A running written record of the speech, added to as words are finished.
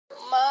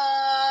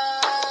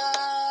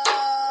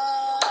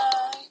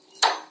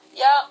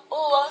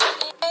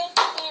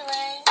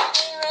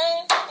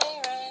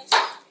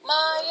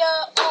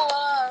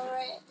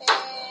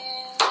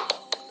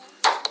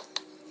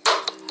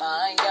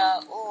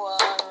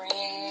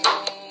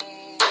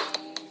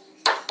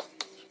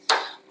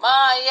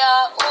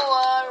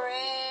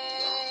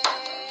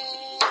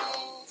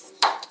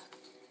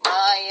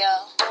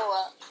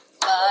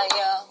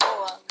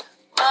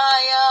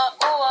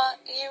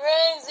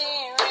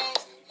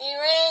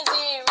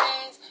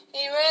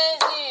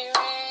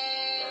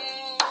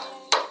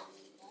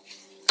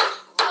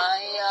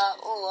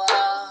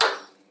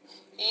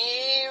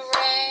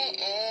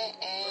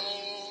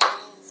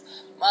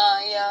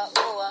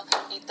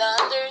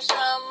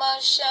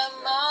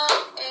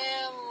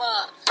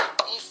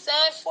He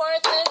sent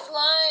forth his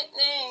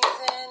lightnings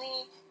and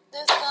he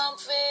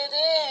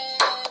discomfited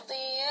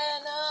the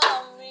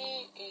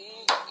enemy.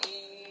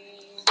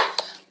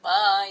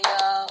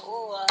 Maya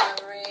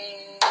Uare,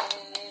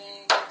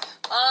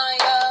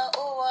 Maya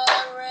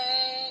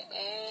Uare,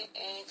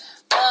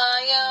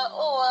 Maya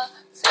Ua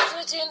sits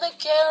between the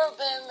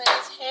cherubim,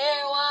 his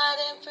hair white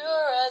and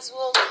pure as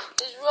wool.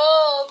 His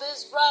robe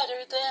is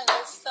brighter than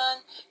the sun,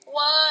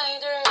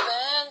 whiter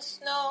than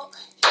snow.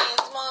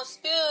 He's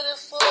most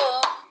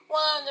beautiful,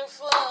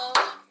 wonderful,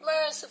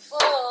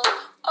 merciful,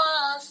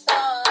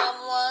 awesome,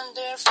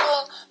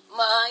 wonderful.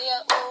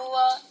 Maya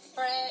Ua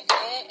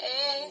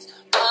reigns,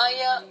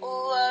 Maya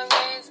Ua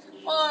reigns,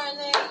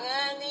 morning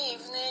and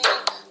evening,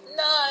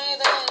 night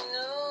and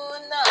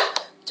noon,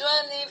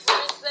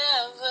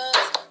 24/7.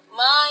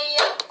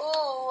 Maya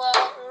Ua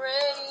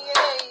reigns.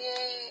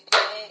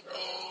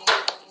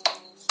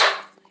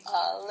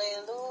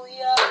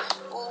 Hallelujah.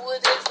 Who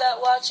it is that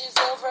watches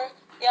over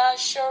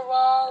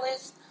Yasharal?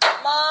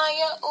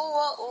 Maya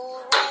Ua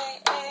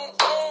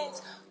reigns.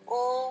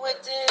 Who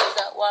it is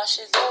that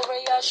washes over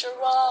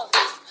Yasharal?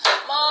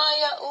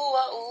 Maya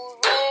Ua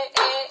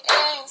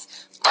reigns.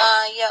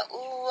 Maya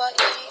Ua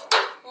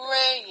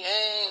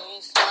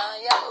reigns.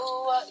 Maya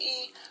Ua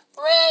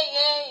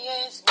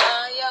reigns.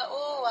 Maya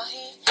Ua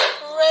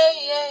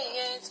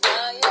reigns.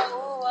 Maya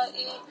Ua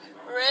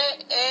reigns. Maya Ua reigns.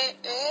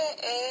 Reigns.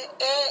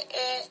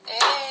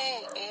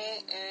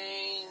 Reigns.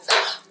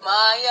 Reigns.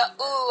 Maya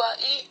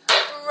Ua reigns.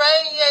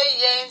 Reigns.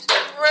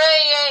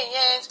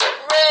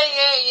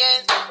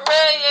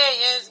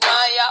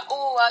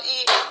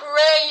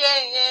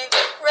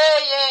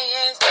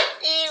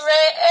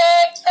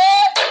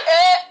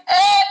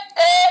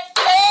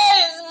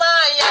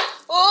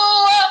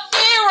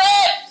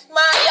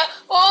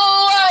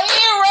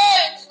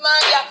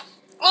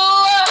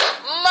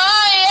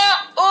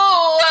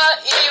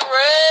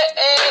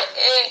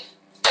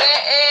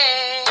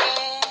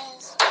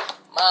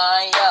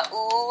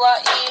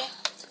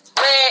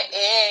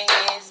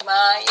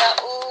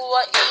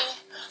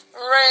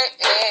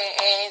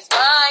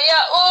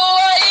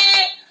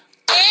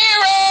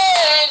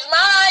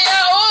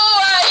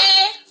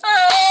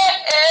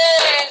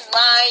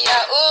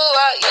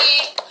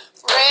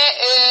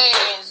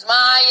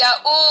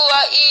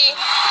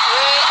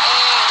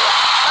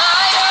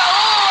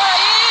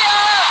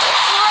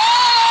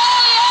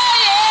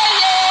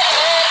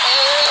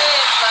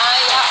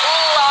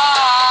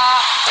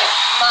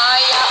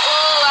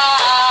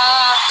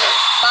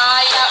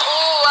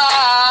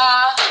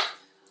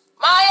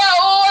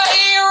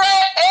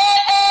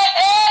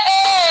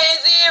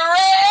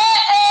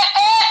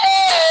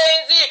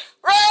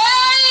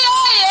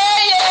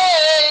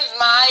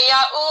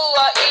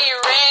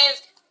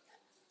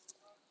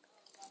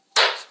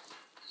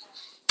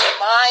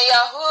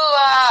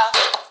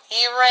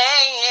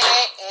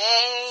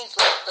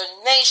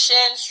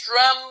 Nations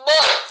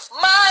tremble.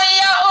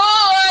 Maya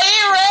Ua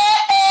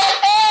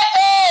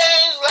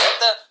reigns. Let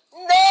the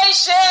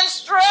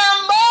nations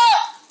tremble.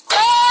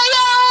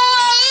 Maya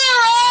Ua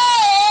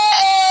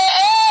reigns.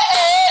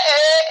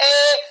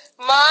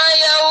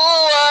 Maya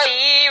Ua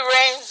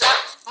reigns.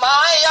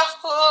 Maya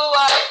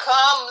Ua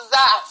comes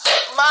out.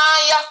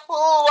 Maya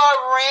Ua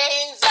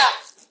reigns.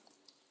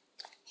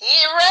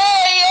 He reigns.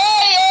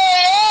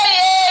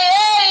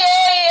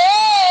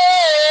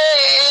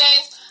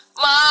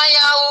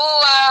 Maya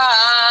Ua.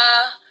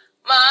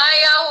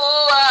 Maya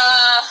Ua.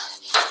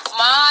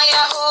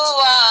 Maya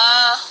Ua.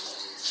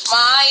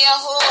 Maya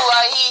Ua.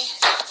 He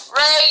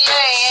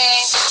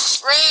reigns.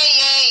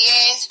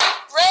 Reigns.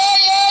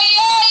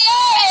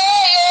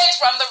 Reigns.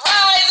 From the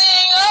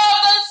rising of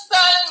the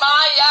sun,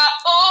 Maya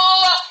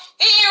Ua.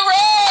 He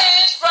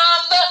reigns from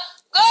the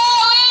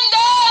going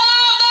down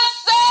of the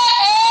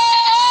same.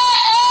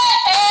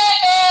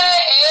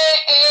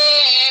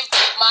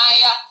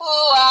 Maya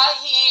Ua.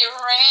 He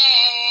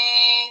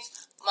reigns.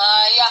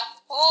 Maya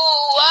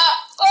Ua.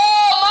 Oh,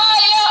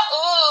 Maya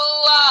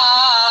Ua.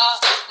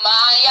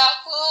 Maya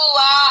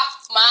Ua.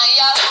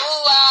 Maya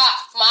Ua.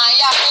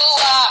 Maya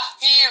Ua.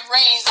 He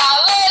reigns.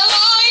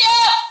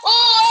 Hallelujah.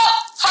 Ua.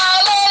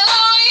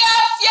 Hallelujah.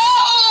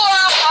 Yeah, Ua.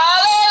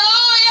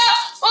 Hallelujah.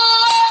 Ua. Oh,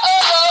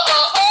 oh,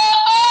 oh, oh,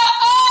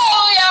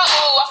 oh, yeah,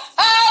 Ua.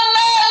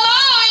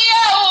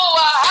 Hallelujah.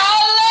 Ua.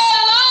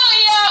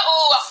 Hallelujah.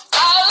 Ua.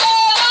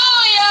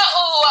 Hallelujah.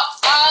 Ua.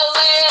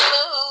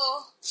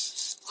 Hallelujah.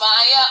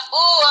 Maya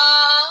Ua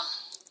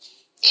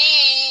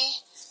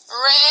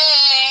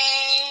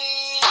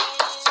reigns.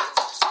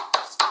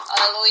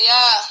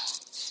 Hallelujah.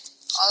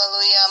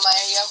 Hallelujah.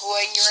 Maya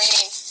Yahuwah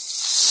reigns.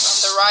 From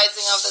the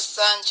rising of the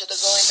sun to the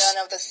going down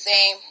of the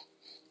same.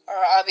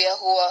 Or Abba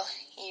Yahuwah,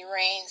 he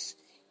reigns.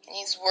 And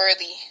he's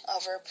worthy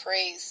of our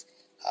praise.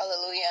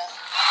 Hallelujah.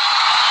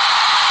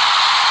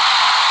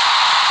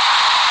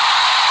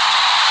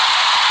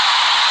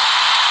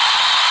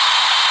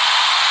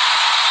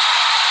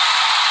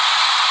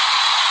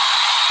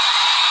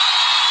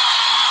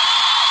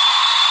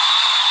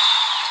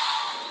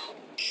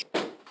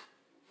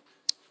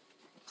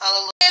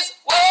 Hallelujah. Is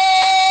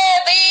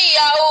worthy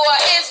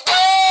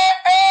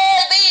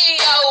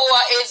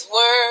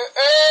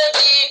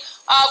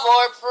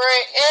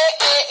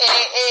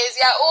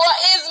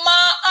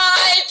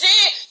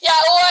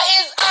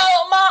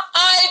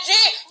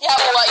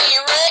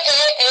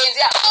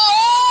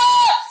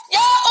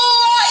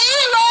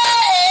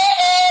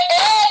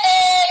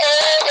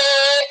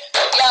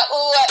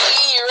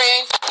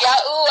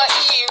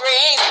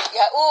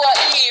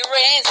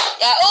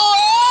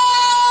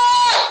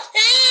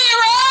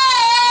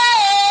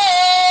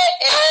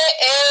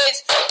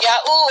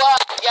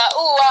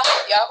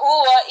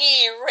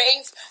He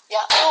reigns.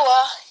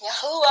 Yahuwah,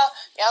 Yahuwah,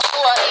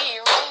 Yahuwah, He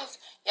reigns.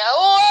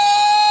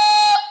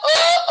 Yahuwah,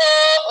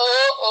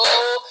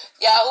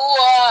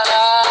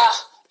 Yahuwah,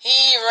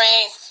 He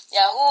reigns.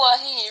 Yahuwah,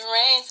 He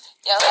reigns.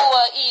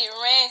 Yahuwah, He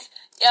reigns.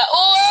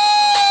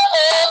 Yahuwah,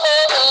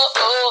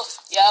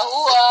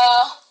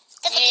 Yahuwah,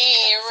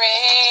 He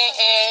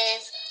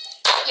reigns.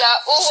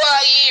 Yahuwah,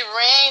 He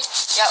reigns.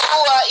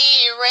 Yahuwah, He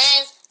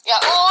reigns.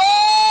 Yahuwah,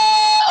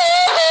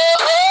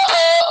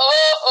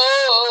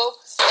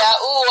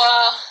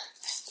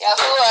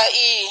 Yahuwah,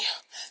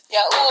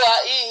 Yahuwah,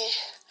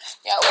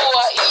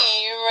 Yahuwah,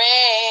 He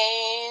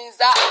reigns.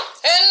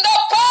 In the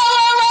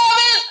power of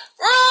His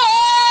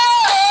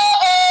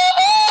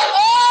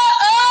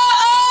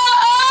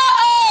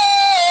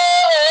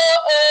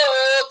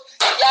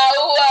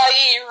Yahuwah,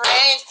 He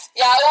reigns.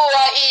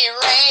 Yahuwah, He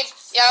reigns.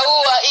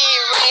 Yahuwah, He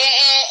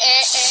reigns.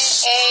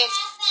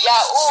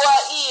 Yahuwah,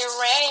 He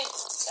reigns.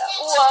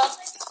 Yahuwah,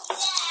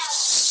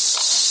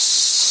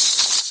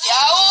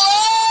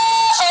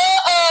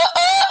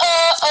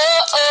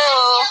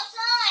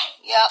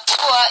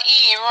 Yahuwah,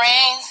 He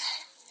reigns.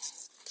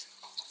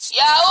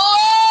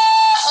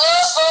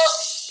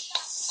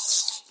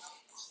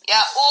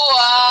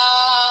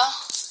 Yahuwah,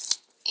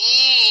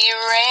 He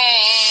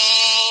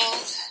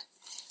reigns.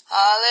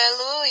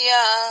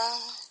 Hallelujah.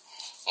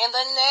 In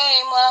the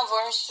name of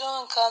our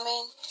soon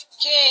coming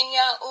King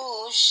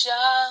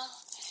Yahusha,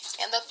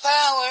 in the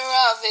power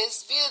of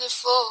His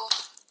beautiful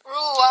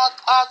Ruach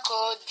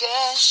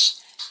HaKodesh,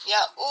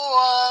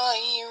 Yahuwah,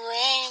 He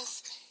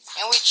reigns.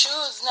 And we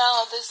choose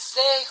now this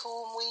day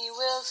whom we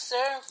will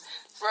serve.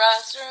 For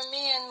as for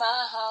me and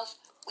my house,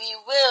 we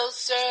will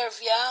serve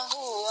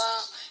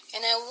Yahuwah.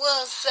 And I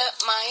will set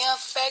my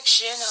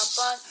affection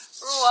upon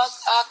Ruach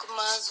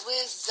Akma's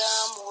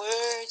wisdom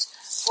words.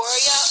 For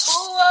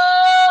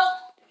Yahuwah,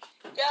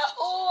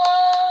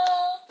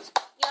 Yahuwah,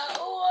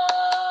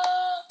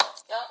 Yahuwah,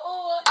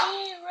 Yahuwah,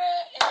 He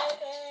reigns.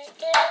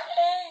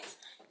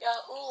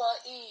 Yahuwah,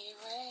 He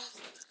reigns.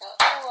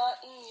 Yahuwah,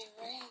 He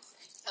reigns.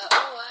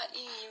 Yahuwah,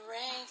 He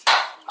reigns.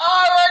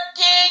 Our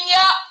King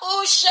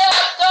Yahusha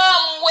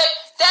come with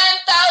 10,000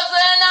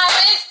 of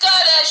His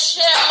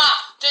Kodashim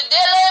to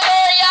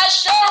deliver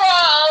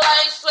Yashua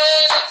and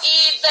slay the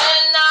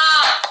heathen.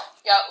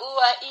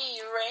 Yahuwah,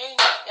 He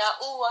reigns.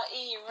 Yahuwah,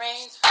 He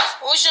reigns.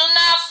 Who shall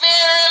not fear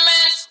Him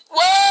and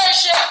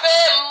worship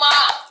Him?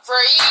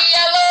 For He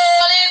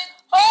alone is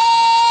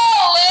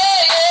holy.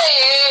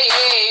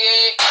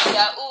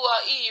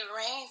 Yahuwah, He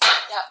reigns.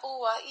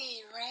 Yahuwah,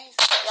 He reigns.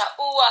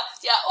 Yahuwah,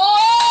 Yahuwah,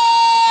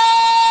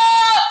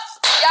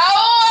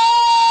 Yahuwah,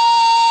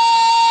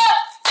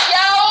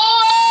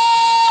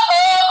 Yahuwah,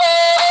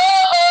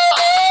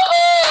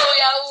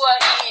 Yahuwah,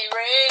 He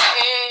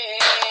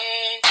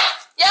reigns.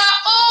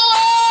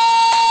 Yahuwah,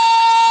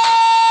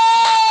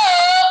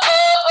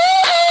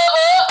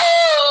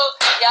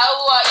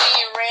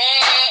 He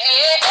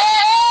reigns.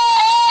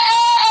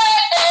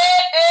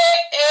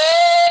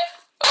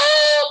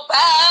 Oh,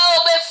 bow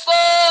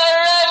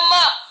before Him,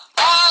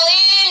 all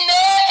ye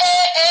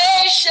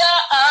nations.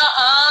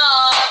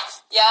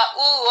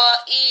 Yahuwah,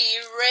 He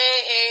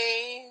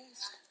reigns.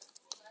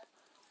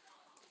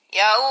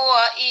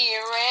 Yahuwah, He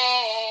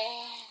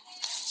reigns.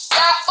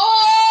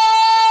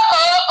 Yahuwah,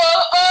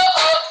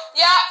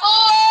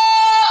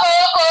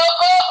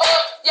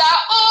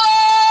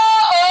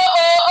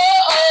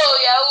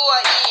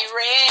 He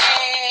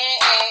reigns.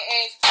 He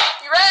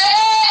reigns.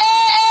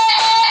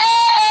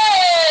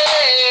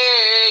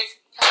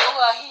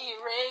 Yahuwah, He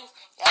reigns.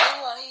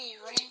 Yahuwah, He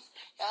reigns.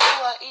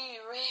 Yahuwah, He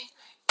reigns.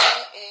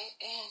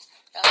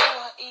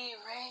 Yahuwah, He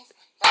reigns.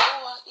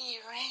 Yahuwah, He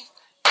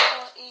reigns.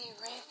 Yahuwah, He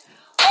reigns.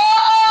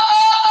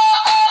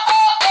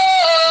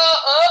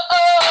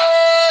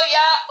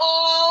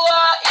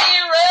 Yahuwah, He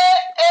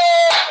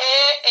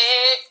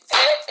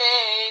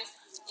reigns.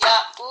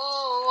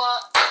 Yahuwah,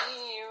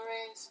 He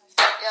reigns.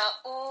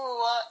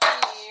 Yahuwah,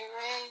 He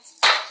reigns.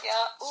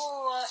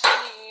 Yahuwah,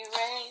 He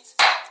reigns.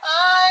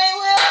 I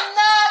will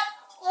not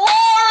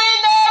worry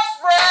nor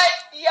fret.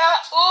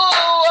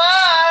 Yahuwah,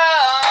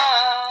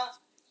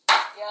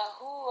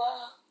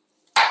 Yahuwah,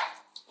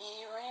 He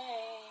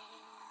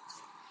reigns.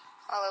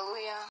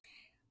 Hallelujah.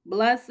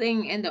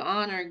 Blessing and the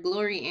honor,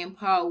 glory and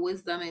power,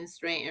 wisdom and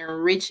strength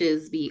and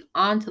riches be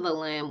unto the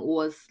Lamb who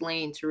was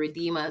slain to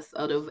redeem us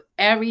out of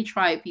every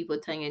tribe, people,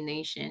 tongue, and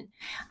nation,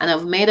 and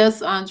have made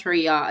us unto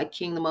Yah a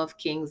kingdom of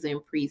kings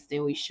and priests,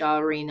 and we shall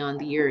reign on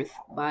the earth.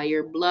 By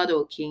your blood,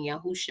 O King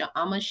Yahusha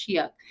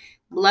Amashiach,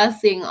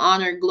 blessing,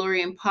 honor,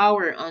 glory, and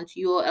power unto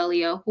you, O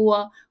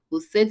Eliyahuah, who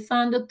sits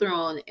on the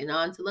throne, and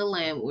unto the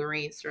Lamb who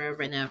reigns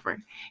forever and ever.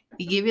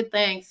 We give you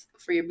thanks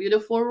for your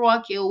beautiful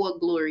Ruach Yehovah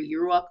glory,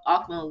 your Ruach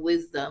Akman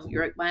wisdom,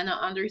 your Ruach Bina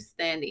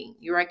understanding,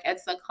 your Ruach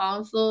Etza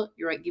counsel,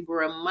 your Ruach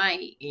Gibura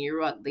might, and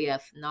your Ruach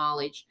Death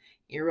knowledge,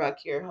 your Ruach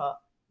Yerha,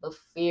 the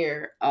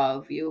fear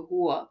of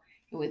Yahuwah.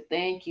 And we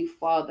thank you,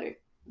 Father,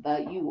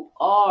 that you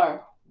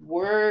are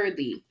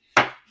worthy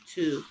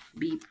to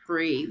be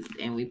praised,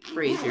 and we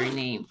praise your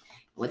name.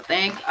 We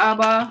thank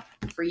Abba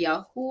for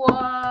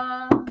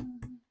Yahuwah.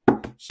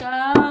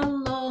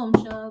 Shalom.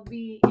 shall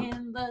be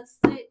in the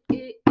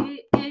city,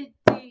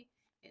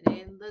 and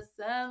in the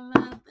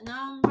seventh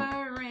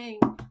numbering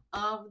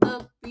of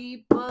the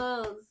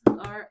peoples,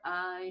 our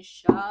eyes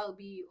shall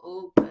be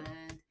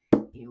opened,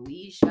 and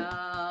we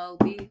shall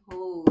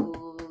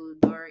behold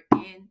our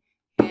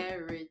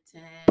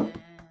inheritance.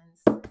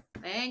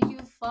 Thank you,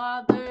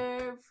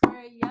 Father,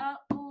 for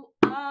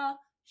Yahuwah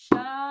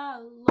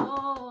Shalom.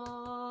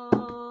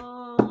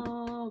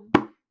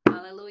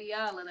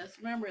 Hallelujah. Let us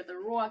remember the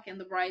Ruach and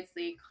the bride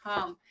say,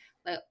 come.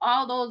 Let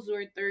all those who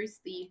are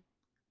thirsty,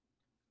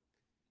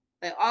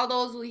 let all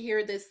those who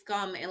hear this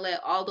come, and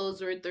let all those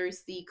who are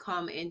thirsty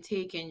come and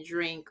take and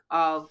drink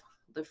of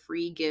the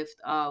free gift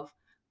of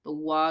the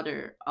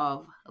water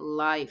of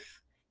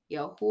life.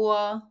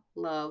 Yahuwah,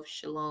 love,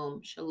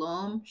 shalom,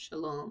 shalom,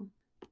 shalom.